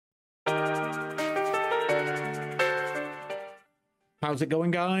How's it going,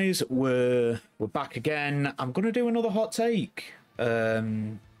 guys? We're back again. I'm gonna do another hot take.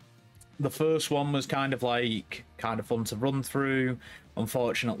 The first one was kind of fun to run through.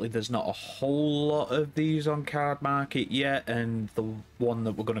 Unfortunately, there's not a whole lot of these on CardMarket yet, and the one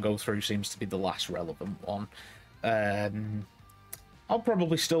that we're gonna go through seems to be the last relevant one. I'll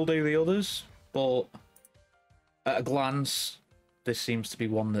probably still do the others, but at a glance, this seems to be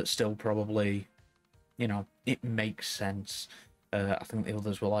one that still probably, you know, it makes sense. I think the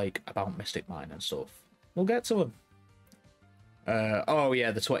others were like about Mystic Mine and stuff. We'll get to them. Oh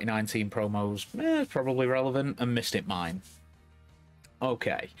yeah, the 2019 promos, probably relevant, and Mystic Mine.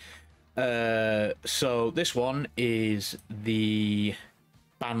 Okay. So this one is the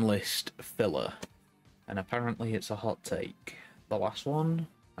banlist filler, and apparently it's a hot take. The last one,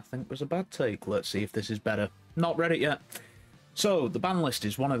 I think, was a bad take. Let's see if this is better. Not read it yet. So, the banlist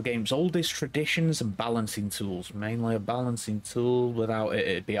is one of the game's oldest traditions and balancing tools. Mainly a balancing tool. Without it,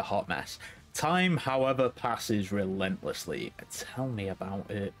 it'd be a hot mess. Time, however, passes relentlessly. Tell me about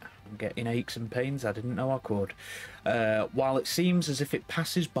it. I'm getting aches and pains. I didn't know I could. While it seems as if it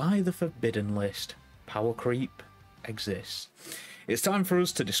passes by the forbidden list, power creep exists. It's time for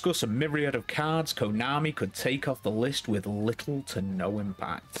us to discuss a myriad of cards Konami could take off the list with little to no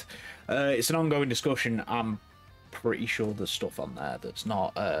impact. It's an ongoing discussion. I'm pretty sure there's stuff on there that's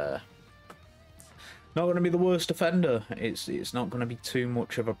not going to be the worst offender. It's not going to be too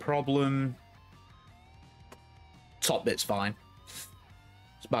much of a problem. Top bit's fine.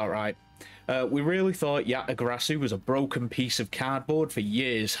 It's about right. We really thought Yatagarasu was a broken piece of cardboard for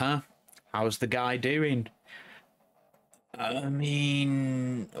years, huh? How's the guy doing? I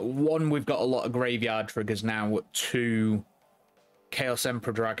mean, one, we've got a lot of graveyard triggers now. Two, Chaos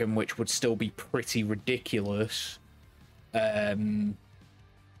Emperor Dragon, which would still be pretty ridiculous, has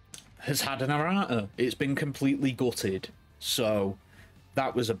had an errata. It's been completely gutted, so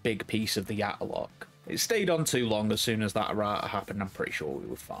that was a big piece of the Yatalok. It stayed on too long. As soon as that errata happened, I'm pretty sure we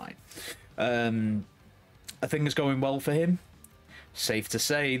were fine. Are things going well for him? Safe to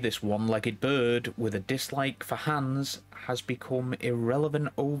say, this one-legged bird with a dislike for hands has become irrelevant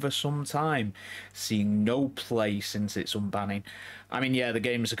over some time, seeing no play since its unbanning. I mean, yeah, the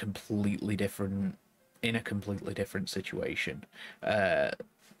game's in a completely different situation.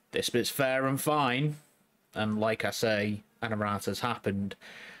 This bit's fair and fine, and like I say, an errata's happened.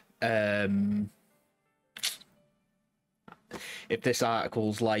 If this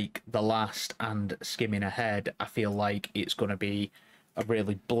article's like the last and skimming ahead, I feel like it's going to be a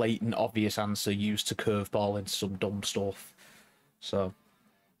really blatant, obvious answer used to curveball into some dumb stuff. So,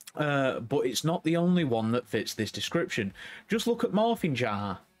 but it's not the only one that fits this description. Just look at Morphing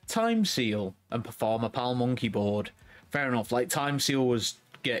Jar, Time Seal, and Performer Pal Monkey Board. Fair enough, like Time Seal was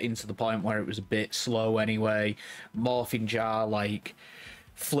getting to the point where it was a bit slow anyway. Morphing Jar, like,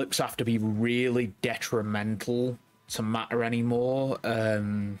 flips have to be really detrimental to matter anymore.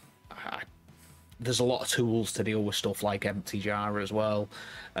 There's a lot of tools to deal with stuff like Empty Jar as well,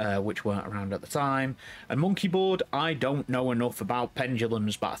 which weren't around at the time. And Monkey Board, I don't know enough about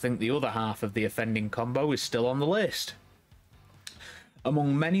pendulums, but I think the other half of the offending combo is still on the list.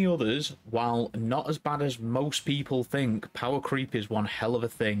 Among many others, while not as bad as most people think, power creep is one hell of a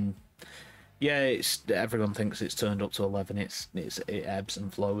thing. Yeah, everyone thinks it's turned up to 11. It ebbs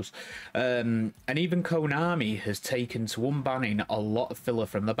and flows. And even Konami has taken to unbanning a lot of filler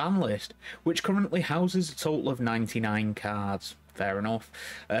from the ban list, which currently houses a total of 99 cards. Fair enough.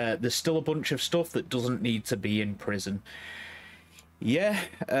 There's still a bunch of stuff that doesn't need to be in prison. Yeah,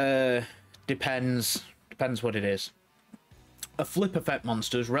 depends what it is. A flip effect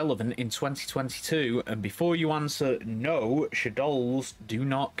monster is relevant in 2022, and before you answer no, Shadows do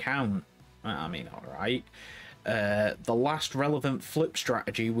not count. I mean, alright. The last relevant flip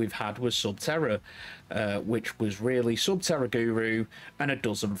strategy we've had was Subterra, which was really Subterra Guru and a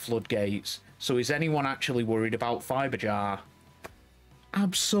dozen Floodgates. So is anyone actually worried about Fiber Jar?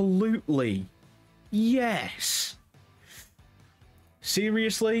 Absolutely. Yes.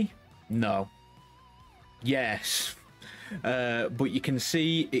 Seriously? No. Yes. But you can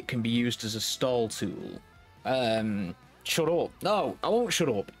see it can be used as a stall tool. Shut up. No, I won't shut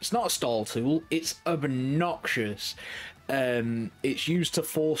up. It's not a stall tool. It's obnoxious. It's used to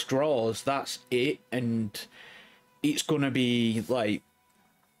force draws. That's it. And it's going to be, like...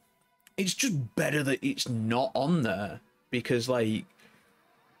 It's just better that it's not on there. Because, like...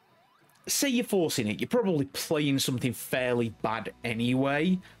 Say you're forcing it. You're probably playing something fairly bad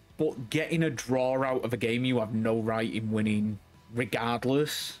anyway. But getting a draw out of a game you have no right in winning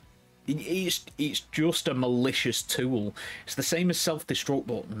regardless... It's just a malicious tool. It's the same as self-destruct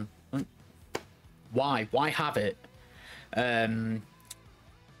button. Why have it?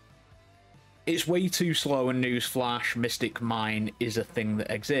 It's way too slow, and newsflash, Mystic Mine is a thing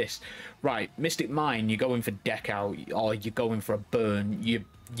that exists. Right, Mystic Mine, you're going for deck out, or you're going for a burn, you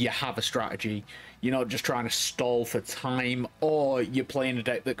have a strategy. You're not just trying to stall for time, or you're playing a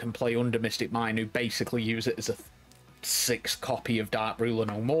deck that can play under Mystic Mine, who basically use it as a 6 copy of Dark Ruler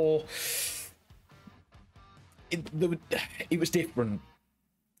no more. It was different.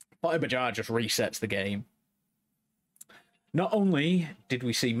 Fiber Jar just resets the game. Not only did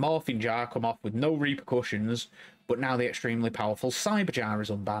we see Morphing Jar come off with no repercussions, but now the extremely powerful Cyber Jar is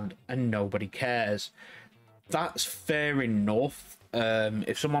unbanned and nobody cares. That's fair enough.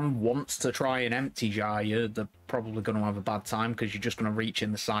 If someone wants to try an empty jar, they're probably going to have a bad time because you're just going to reach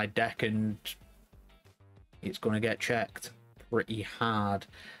in the side deck and it's going to get checked pretty hard.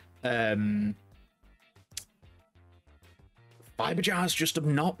 Fiber Jar's just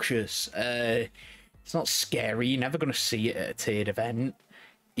obnoxious. It's not scary. You're never going to see it at a tiered event.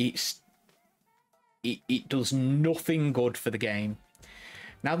 It does nothing good for the game.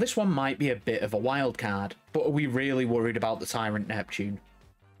 Now, this one might be a bit of a wild card, but are we really worried about the Tyrant Neptune?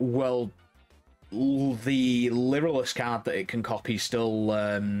 Well, the Literalist card that it can copy is still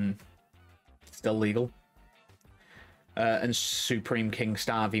legal. And Supreme King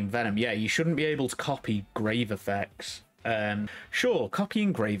Starving Venom. Yeah, you shouldn't be able to copy Grave Effects. Sure,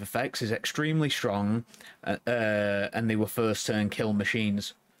 copying Grave Effects is extremely strong, and they were first turn kill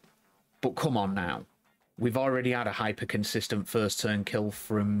machines. But come on now. We've already had a hyper-consistent first turn kill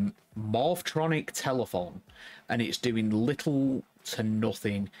from Morphtronic Telephone, and it's doing little to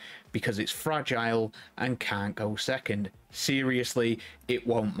nothing because it's fragile and can't go second. Seriously, it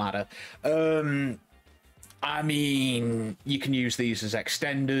won't matter. I mean, you can use these as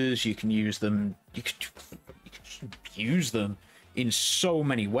extenders, you can use them... You can use them in so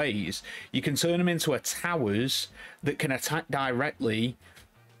many ways. You can turn them into a towers that can attack directly,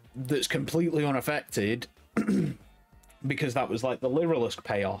 that's completely unaffected, because that was like the Literalist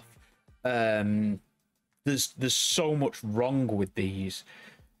payoff. There's so much wrong with these.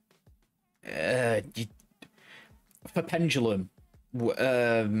 For Pendulum,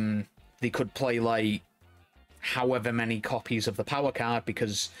 they could play like however many copies of the power card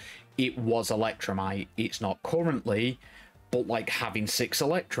because it was Electromite. It's not currently, but like having 6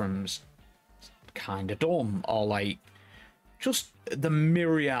 Electrums, kind of dumb. Or like just the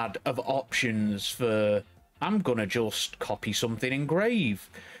myriad of options for, I'm gonna just copy something engrave.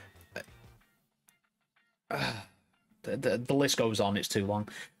 The list goes on, it's too long.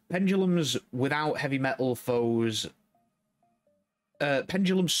 Pendulums without heavy metal foes.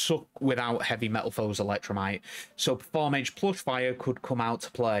 Pendulums suck without heavy metal foes Electromite, so Perform Age Plush Fire could come out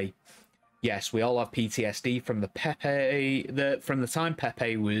to play. Yes, we all have PTSD from the Pepe, from the time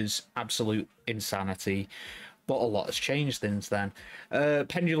Pepe was absolute insanity, but a lot has changed since then.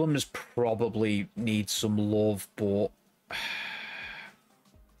 Pendulums probably need some love, but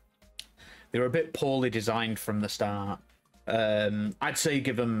they were a bit poorly designed from the start. I'd say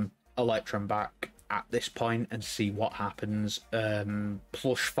give them Electrum back at this point and see what happens.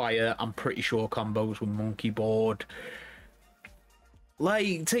 Plush Fire, I'm pretty sure combos with Monkey Board.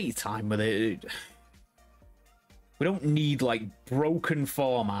 Like, take your time with it. We don't need, like, broken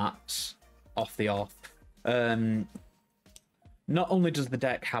formats off the off. Not only does the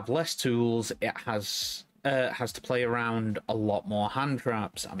deck have less tools, it has to play around a lot more hand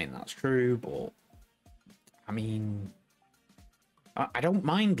traps. I mean, that's true, but... I mean... I don't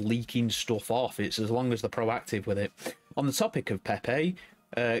mind leaking stuff off. It's as long as they're proactive with it. On the topic of Pepe,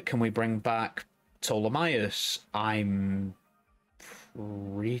 can we bring back Ptolemaeus? I'm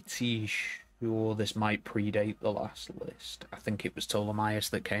pretty sure this might predate the last list. I think it was Ptolemaeus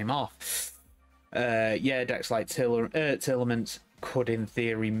that came off. Yeah, decks like Tillaments could in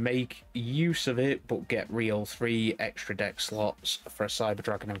theory make use of it, but get real 3 extra deck slots for a Cyber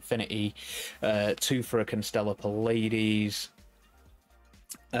Dragon Infinity, 2 for a Constellar Pallades,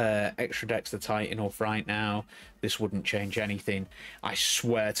 extra decks to tighten off right now. This wouldn't change anything. I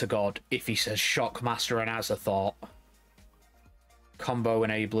swear to God, if he says Shockmaster and Azathoth, combo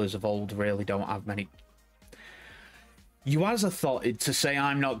enablers of old really don't have many. You Azathoth to say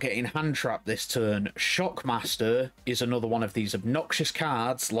I'm not getting hand trapped this turn. Shockmaster is another one of these obnoxious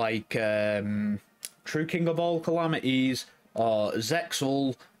cards like True King of All Calamities or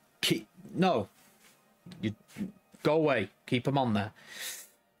Zexal. No, you go away. Keep them on there.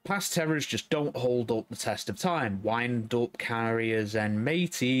 Past terrors just don't hold up the test of time. Wind Up Carriers and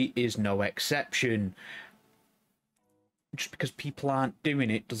Matey is no exception. Just because people aren't doing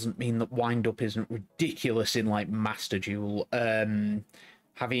it doesn't mean that Wind Up isn't ridiculous in like Master Duel.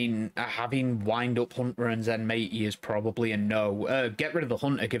 Having wind up hunter and zen matey is probably a no. Get rid of the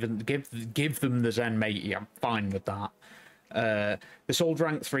hunter, give them the zen matey. I'm fine with that. This old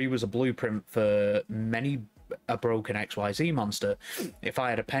rank 3 was a blueprint for many a broken XYZ monster. If I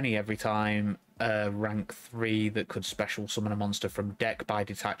had a penny every time rank 3 that could special summon a monster from deck by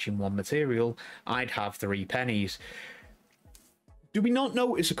detaching one material, I'd have 3 pennies. Do we not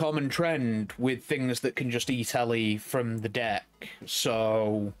notice a common trend with things that can just eat Ellie from the deck?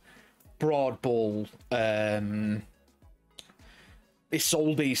 So, Broad Bull,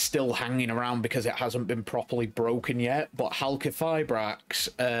 Isolde's still hanging around because it hasn't been properly broken yet, but Halka Fibrax,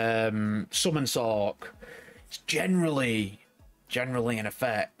 Summon Sork, it's generally an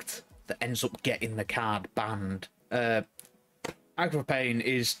effect that ends up getting the card banned. Agripane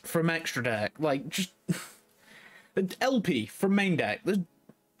is from extra deck, like, just... LP from main deck.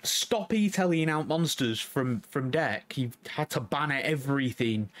 Stop e-telling out monsters from deck. You've had to ban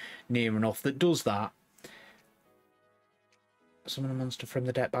everything near enough that does that. Summon a monster from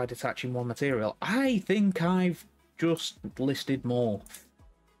the deck by detaching one material. I think I've just listed more.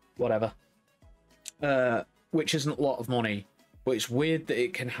 Whatever. Which isn't a lot of money, but it's weird that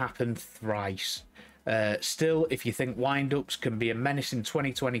it can happen thrice. Still, if you think wind-ups can be a menace in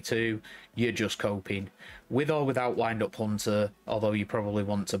 2022, you're just coping. With or without wind-up hunter, although you probably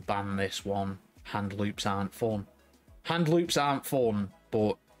want to ban this one, hand loops aren't fun. Hand loops aren't fun,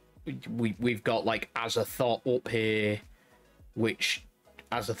 but we've got like as a thought up here, which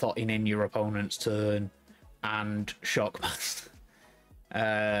as a thought in your opponent's turn, and Shockmaster.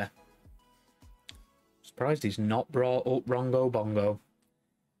 Surprised he's not brought up Rongo Bongo.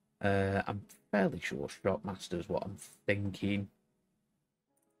 I'm fairly sure Shockmaster is what I'm thinking.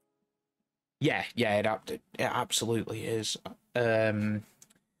 Yeah, it absolutely is.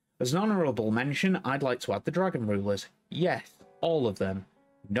 As an honourable mention, I'd like to add the Dragon Rulers. Yes, all of them.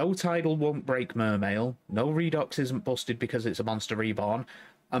 No Tidal won't break Mermail, no Redox isn't busted because it's a monster reborn,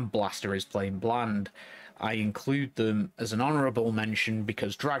 and Blaster is plain bland. I include them as an honourable mention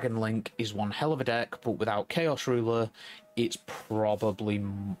because Dragon Link is one hell of a deck, but without Chaos Ruler, it's probably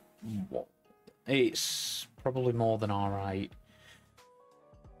more than alright.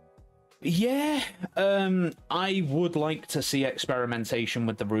 Yeah, I would like to see experimentation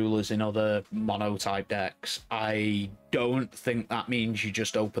with the rulers in other mono-type decks. I don't think that means you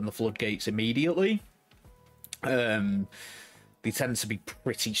just open the floodgates immediately. They tend to be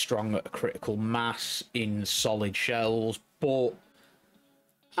pretty strong at a critical mass in solid shells, but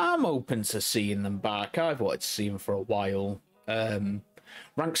I'm open to seeing them back. I've wanted to see them for a while. Rank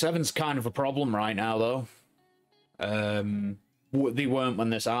 7's kind of a problem right now, though. They weren't when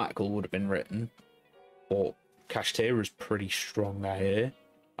this article would have been written, but Kashtira is pretty strong, I hear.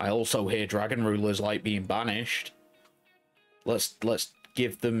 I also hear Dragon Rulers like being banished. Let's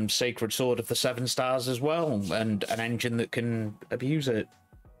give them Sacred Sword of the 7 stars as well, and an engine that can abuse it.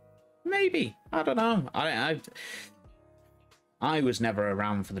 Maybe. I don't know. I was never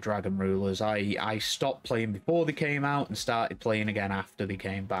around for the Dragon Rulers. I stopped playing before they came out and started playing again after they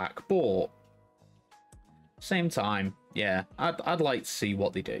came back. But same time, yeah, I'd like to see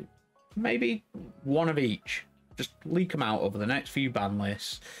what they do. Maybe one of each. Just leak them out over the next few ban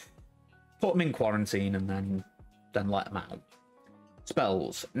lists, put them in quarantine, and then let them out.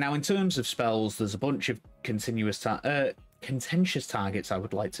 Spells. Now, in terms of spells, there's a bunch of contentious targets I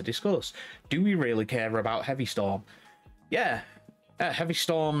would like to discuss. Do we really care about Heavy Storm? Yeah, Heavy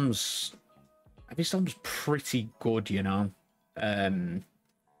Storm's pretty good, you know.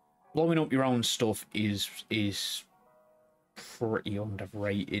 Blowing up your own stuff is pretty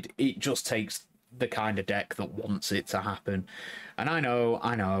underrated. It just takes the kind of deck that wants it to happen. And I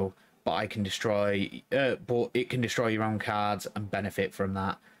know, but it can destroy your own cards and benefit from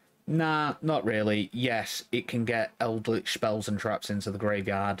that. Nah, not really. Yes, it can get Eldritch spells and traps into the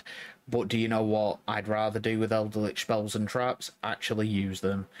graveyard, but do you know what I'd rather do with Eldritch spells and traps? Actually use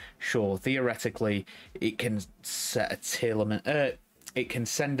them. Sure, theoretically, it can set a Tearlament. It can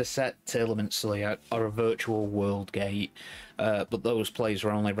send a set Tearlament Slayer or a Virtual World Gate, but those plays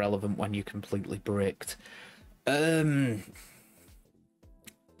are only relevant when you're completely bricked.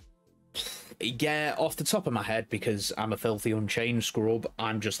 Yeah, off the top of my head, because I'm a filthy Unchained scrub,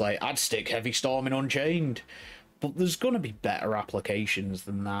 I'm just like, I'd stick Heavy Storm in Unchained. But there's going to be better applications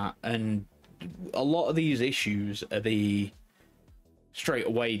than that, and a lot of these issues are straight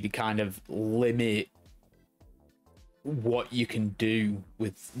away, they kind of limit what you can do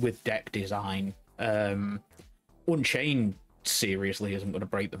with deck design. Unchained seriously isn't going to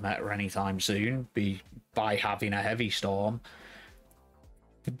break the meta anytime soon by having a Heavy Storm.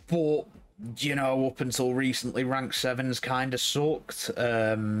 But you know, up until recently, rank 7's kind of sucked.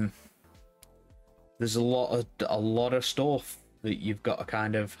 There's a lot of stuff that you've got to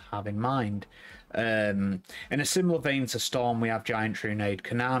kind of have in mind. In a similar vein to Storm, we have Giant Trunade.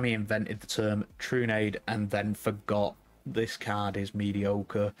 Konami invented the term Trunade and then forgot this card is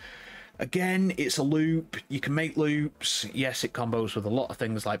mediocre. Again, it's a loop. You can make loops. Yes, it combos with a lot of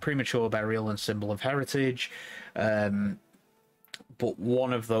things like Premature Burial and Symbol of Heritage. But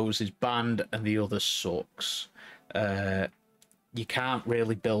one of those is banned and the other sucks. You can't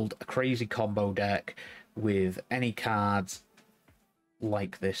really build a crazy combo deck with any cards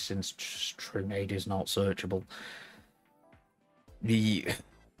like this since Trunade is not searchable. Yeah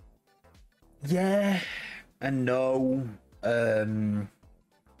and no.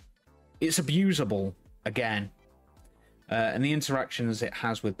 It's abusable again. And the interactions it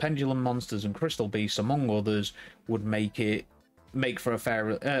has with Pendulum Monsters and Crystal Beasts, among others, would make for a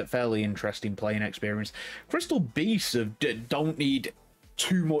fairly interesting playing experience. Crystal Beasts don't need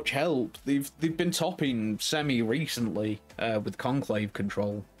too much help. They've been topping semi recently with Conclave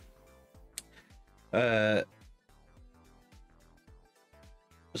control.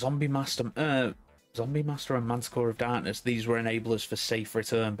 Zombie Master and Manticore of Darkness, these were enablers for Safe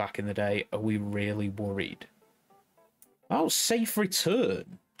Return back in the day. Are we really worried? Oh, Safe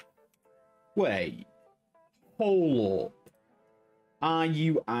Return? Wait. Hold up. Are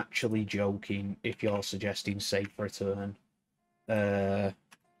you actually joking if you're suggesting Safe Return? Card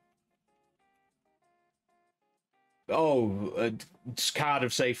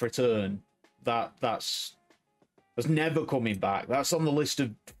of Safe Return. That's never coming back. That's on the list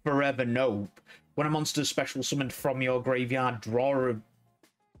of forever nope. When a monster is special summoned from your graveyard, draw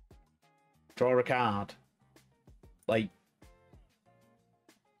a card. Like,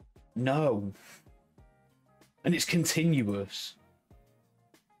 no. And it's continuous.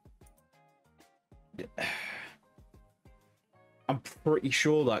 I'm pretty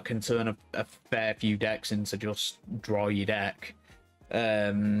sure that can turn a fair few decks into just draw your deck.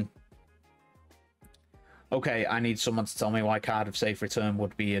 Okay, I need someone to tell me why Card of Safe Return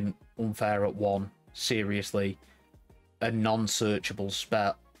would be an unfair at 1. Seriously. A non-searchable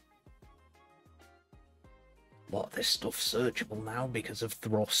spell. A lot of this stuff's searchable now because of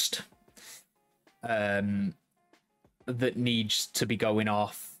Thrust. That needs to be going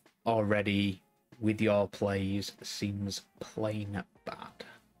off already with your plays seems plain bad.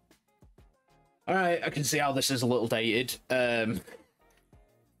 Alright, I can see how this is a little dated.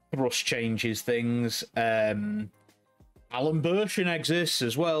 Thrust changes things. Alan Bershin exists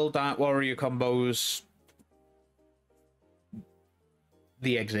as well. Dark Warrior combos.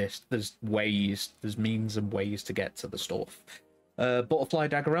 They exist. There's ways. There's means and ways to get to the stuff. Butterfly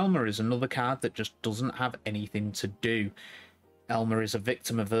Dagger Elmer is another card that just doesn't have anything to do. Elmer is a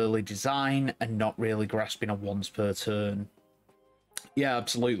victim of early design and not really grasping a once per turn. Yeah,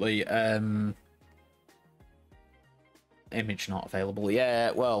 absolutely. Image not available.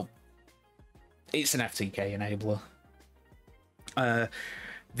 Yeah, well, it's an FTK enabler.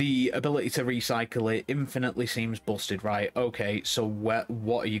 The ability to recycle it infinitely seems busted, right? Okay, so what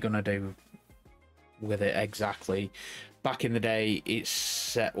are you gonna do with it exactly? Back in the day, it's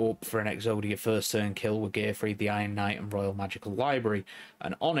set up for an Exodia first turn kill with Gearfried, the Iron Knight, and Royal Magical Library.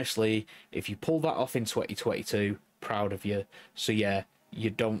 And honestly, if you pull that off in 2022, proud of you. So yeah,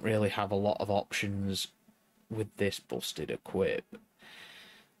 you don't really have a lot of options with this busted equip.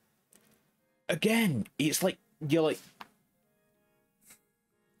 Again, it's like you're like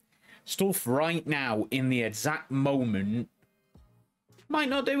stuff right now in the exact moment might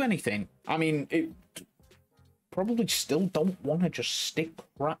not do anything. I mean, it probably still don't want to just stick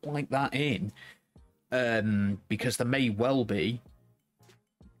crap like that in, because there may well be.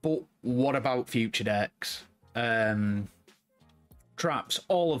 But what about future decks? Traps,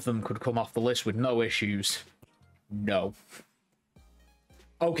 all of them could come off the list with no issues. No.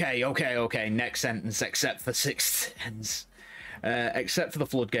 Okay. Next sentence, except for Sixth Sense. Except for the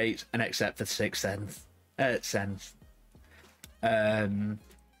Floodgates and except for Sixth Sense.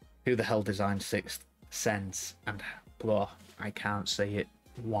 Who the hell designed Sixth Sense? And blah, I can't say it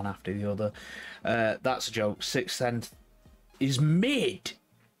one after the other. That's a joke. Sixth Sense is mid.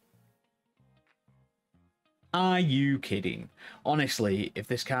 Are you kidding? Honestly, if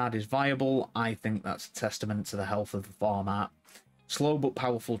this card is viable, I think that's a testament to the health of the format. Slow but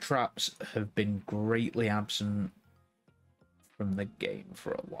powerful traps have been greatly absent from the game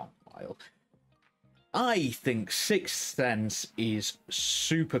for a long while. I think Sixth Sense is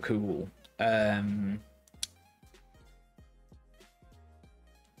super cool. Don't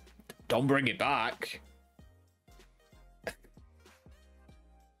bring it back.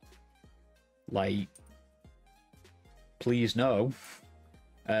 Like, please no.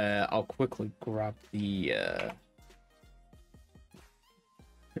 I'll quickly grab the a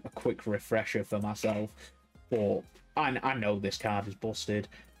quick refresher for myself, but I know this card is busted.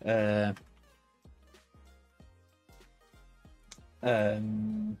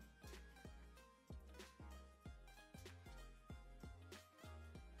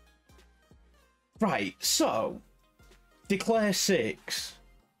 Right, so declare 6.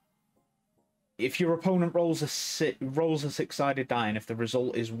 If your opponent rolls a six-sided die, and if the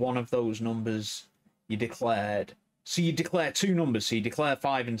result is one of those numbers you declared, so you declare 2 numbers, so you declare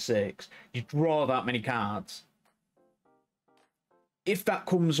 5 and 6, you draw that many cards. If that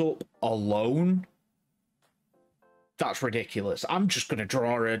comes up alone, that's ridiculous. I'm just going to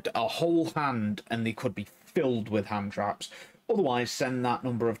draw a whole hand, and they could be filled with hand traps. Otherwise, send that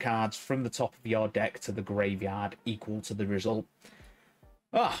number of cards from the top of your deck to the graveyard equal to the result.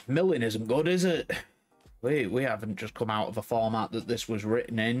 Milling isn't good, is it? We haven't just come out of a format that this was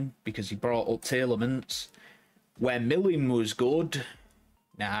written in because he brought up Telements, where milling was good.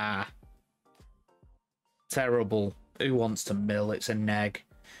 Nah. Terrible. Who wants to mill? It's a neg.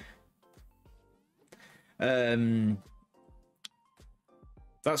 That's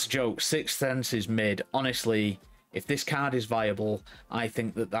a joke. Sixth Sense is mid. Honestly, if this card is viable, I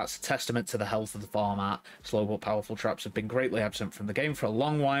think that that's a testament to the health of the format. Slow but powerful traps have been greatly absent from the game for a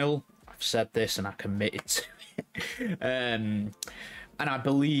long while. I've said this and I committed to it. And I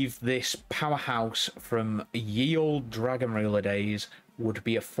believe this powerhouse from ye old Dragon Ruler days would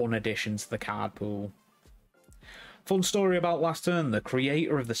be a fun addition to the card pool. Fun story about last turn. The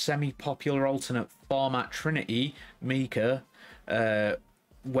creator of the semi-popular alternate format Trinity, Mika,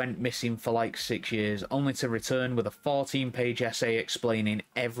 went missing for like 6 years, only to return with a 14-page essay explaining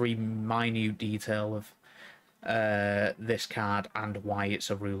every minute detail of this card and why it's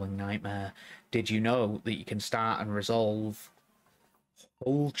a ruling nightmare. Did you know that you can start and resolve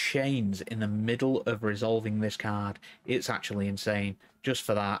whole chains in the middle of resolving this card? It's actually insane. Just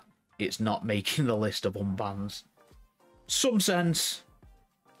for that, it's not making the list of unbans. Some sense.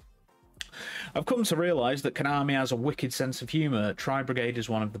 I've come to realise that Konami has a wicked sense of humour. Tri-Brigade is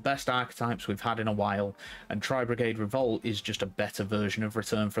one of the best archetypes we've had in a while, and Tri-Brigade Revolt is just a better version of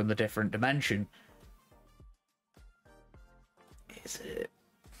Return from the Different Dimension. Is it?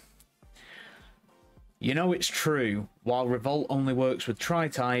 You know, it's true. While Revolt only works with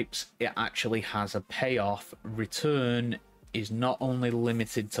Tri-types, it actually has a payoff. Return is not only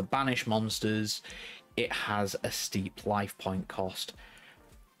limited to banish monsters, it has a steep life point cost.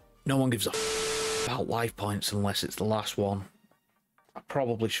 No one gives a about life points unless it's the last one. I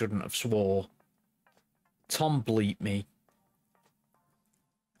probably shouldn't have swore. Tom bleep me.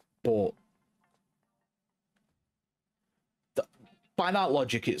 But by that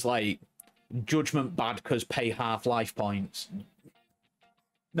logic, it's like Judgment bad because pay half life points.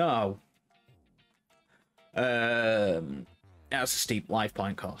 No. It has a steep life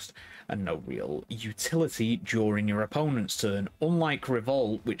point cost and no real utility during your opponent's turn, unlike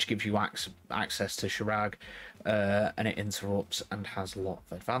Revolt, which gives you access to Shirag, and it interrupts and has a lot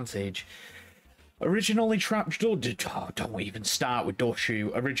of advantage. Originally, Trap Dust... Oh, don't even start with Dust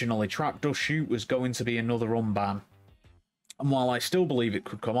Shoot. Originally, Trap Dust Shoot was going to be another unban. And while I still believe it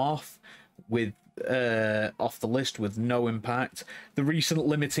could come off with off the list with no impact, the recent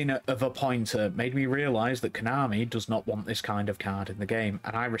limiting of a pointer made me realise that Konami does not want this kind of card in the game,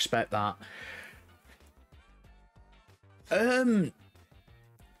 and I respect that.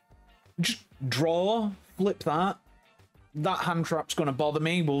 Just draw, flip that. That hand trap's going to bother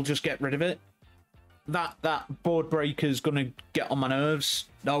me, we'll just get rid of it. That board breaker's going to get on my nerves.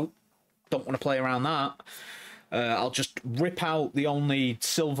 No, don't want to play around that. I'll just rip out the only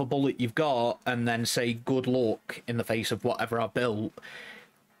silver bullet you've got and then say good luck in the face of whatever I built.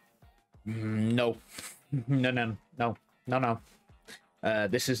 No. No.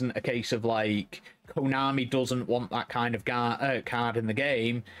 This isn't a case of like Konami doesn't want that kind of card in the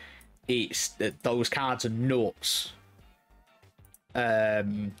game. It's that those cards are nuts.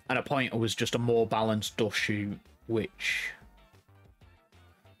 And a pointer was just a more balanced Dust Shoot, which...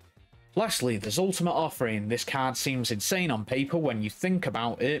 Lastly, there's Ultimate Offering. This card seems insane on paper when you think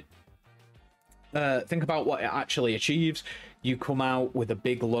about it. Think about what it actually achieves. You come out with a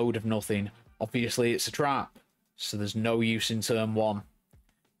big load of nothing. Obviously, it's a trap, so there's no use in turn 1.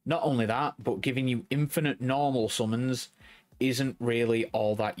 Not only that, but giving you infinite normal summons isn't really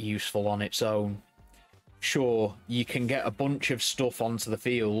all that useful on its own. Sure, you can get a bunch of stuff onto the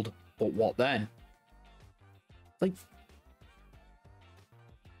field, but what then? Like...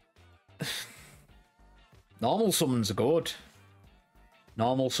 normal summons are good.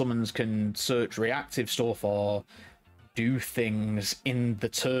 Normal summons can search reactive stuff or do things in the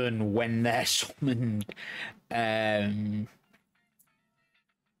turn when they're summoned.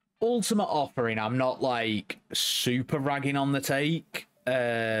 Ultimate Offering, I'm not like super ragging on the take.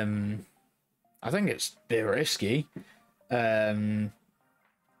 I think it's a bit risky. Not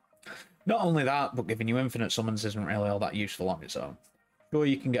only that, but giving you infinite summons isn't really all that useful on its own. Sure,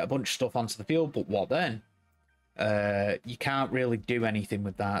 you can get a bunch of stuff onto the field, but what then? You can't really do anything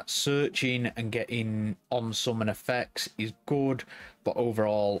with that. Searching and getting on summon effects is good, but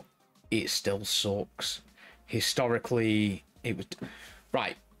overall, it still sucks. Historically, it was...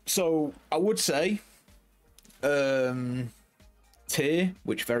 Right, so I would say... Tier,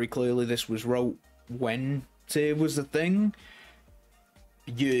 which very clearly this was wrote when tier was the thing.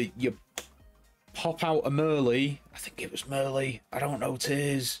 You pop out a Merly. I think it was Merly. I don't know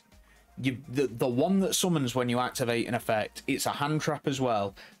tiers. The one that summons when you activate an effect, it's a hand trap as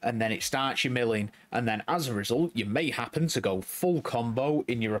well, and then it starts your milling, and then as a result, you may happen to go full combo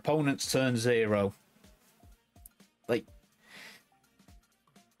in your opponent's turn 0. Like,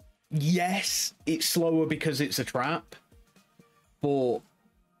 yes, it's slower because it's a trap, but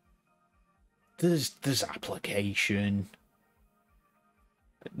there's application.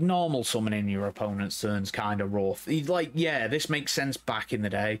 Normal summoning your opponent's turn's kind of rough. Like, yeah, this makes sense back in the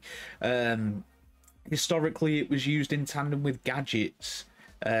day. Historically, it was used in tandem with gadgets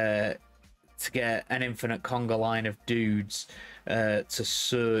to get an infinite conga line of dudes to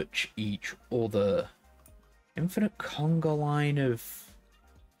search each other. Infinite conga line of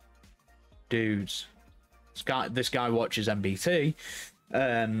dudes. This guy watches MBT.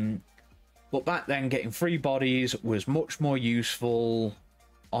 But back then, getting free bodies was much more useful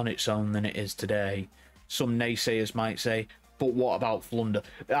on its own than it is today. Some naysayers might say, but what about Flunder?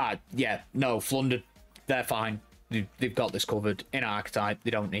 Yeah, no, Flunder, they're fine. They've got this covered. In Archetype, they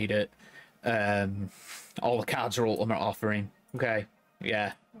don't need it. All the cards are Ultimate Offering. Okay,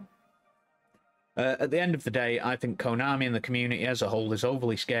 yeah. At the end of the day, I think Konami and the community as a whole is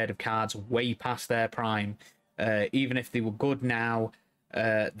overly scared of cards way past their prime. Even if they were good now,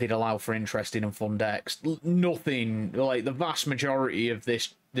 they'd allow for interesting and fun decks. Nothing, like the vast majority of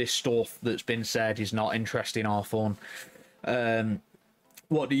this stuff that's been said is not interesting or fun.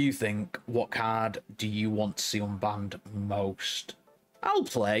 What do you think? What card do you want to see unbanned most? I'll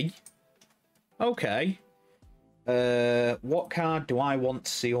play. Okay. What card do I want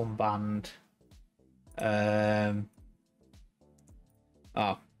to see unbanned? Oh,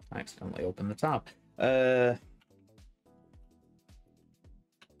 I accidentally opened the tab.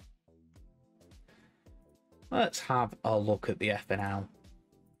 Let's have a look at the FNL.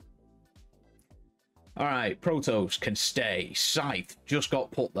 Alright, Protos can stay. Scythe just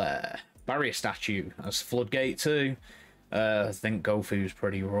got put there. Barrier Statue. That's Floodgate too. I think Gofu's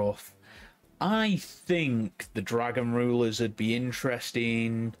pretty rough. I think the Dragon Rulers would be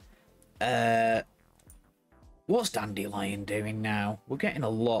interesting. What's Dandelion doing now? We're getting a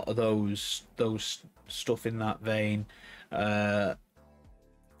lot of those stuff in that vein. I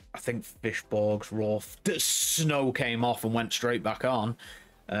think Fishborg's rough. The Snow came off and went straight back on.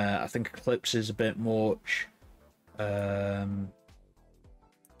 I think Eclipse is a bit much. I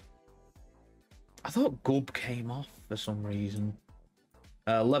thought Gub came off for some reason.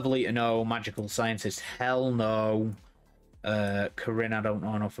 Level Eater, no. Magical Scientist, hell no. Corinne, I don't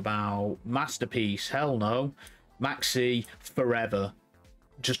know enough about. Masterpiece, hell no. Maxi, forever.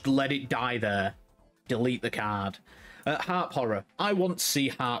 Just let it die there. Delete the card. Harp Horror. I want to see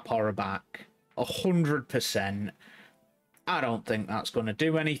Harp Horror back. 100%. I don't think that's going to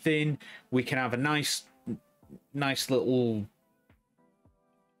do anything. We can have a nice little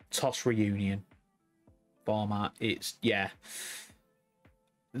toss reunion format. It's, yeah.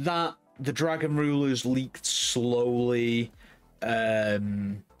 That, the Dragon Rulers leaked slowly.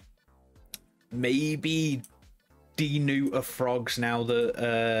 Maybe deneuter frogs now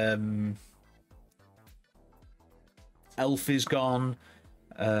that Elf is gone.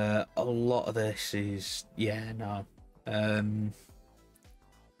 A lot of this is, yeah, no.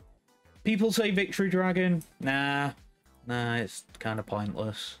 People say Victory Dragon. Nah, it's kind of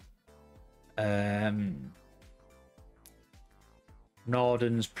pointless.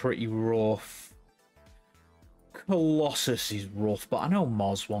 Norden's pretty rough. Colossus is rough, but I know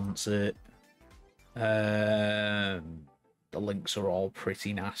Moz wants it. The links are all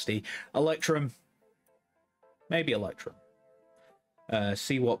pretty nasty. Electrum. Maybe Electrum.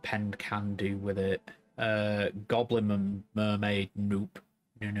 See what Pen can do with it. Goblin and Mermaid, nope.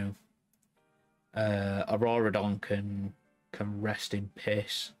 No. Auroradon can rest in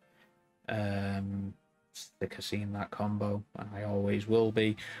piss. Sick of seeing that combo, and I always will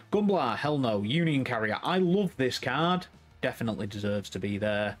be. Gumblar, hell no. Union Carrier, I love this card. Definitely deserves to be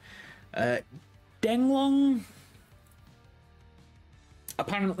there. Denglong,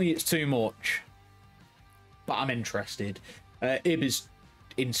 apparently it's too much, but I'm interested. Ib is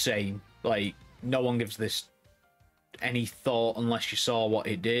insane. Like, no one gives this any thought unless you saw what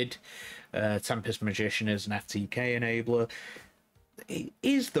it did. Tempest Magician is an FTK enabler.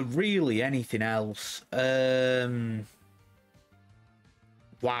 Is there really anything else?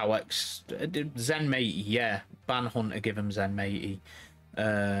 Wow, Zen Matey, yeah. Ban Hunter, give him Zen Matey.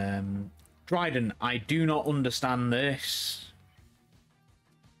 Dryden, I do not understand this.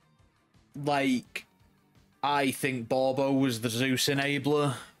 Like, I think Borbo was the Zeus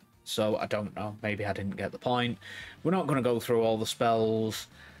enabler, so I don't know. Maybe I didn't get the point. We're not going to go through all the spells.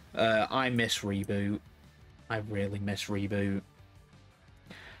 I miss Reboot. I really miss Reboot.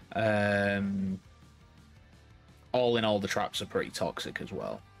 All in all, the traps are pretty toxic as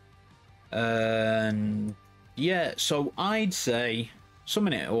well. Yeah, so I'd say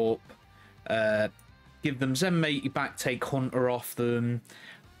summon it up, give them Zen Matey back, take Hunter off them.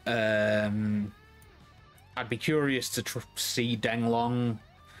 I'd be curious to see Denglong.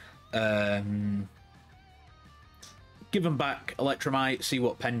 Give them back Electromite, see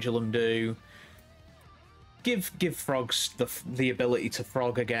what Pendulum do. Give frogs the ability to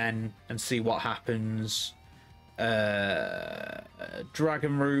frog again and see what happens.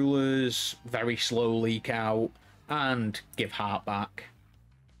 Dragon Rulers, very slow leak out, and give Heart back.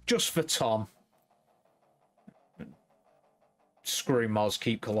 Just for Tom. Screw Moz,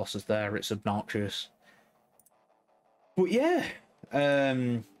 keep Colossus there, it's obnoxious. But yeah,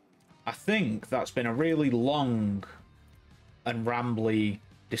 I think that's been a really long and rambly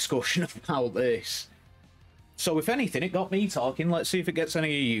discussion about this. So if anything, it got me talking. Let's see if it gets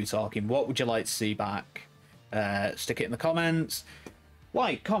any of you talking. What would you like to see back? Stick it in the comments.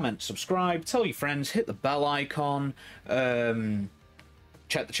 Like, comment, subscribe, tell your friends, hit the bell icon,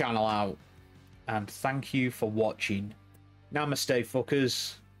 check the channel out, and thank you for watching. Namaste,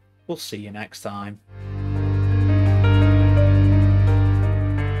 fuckers. We'll see you next time.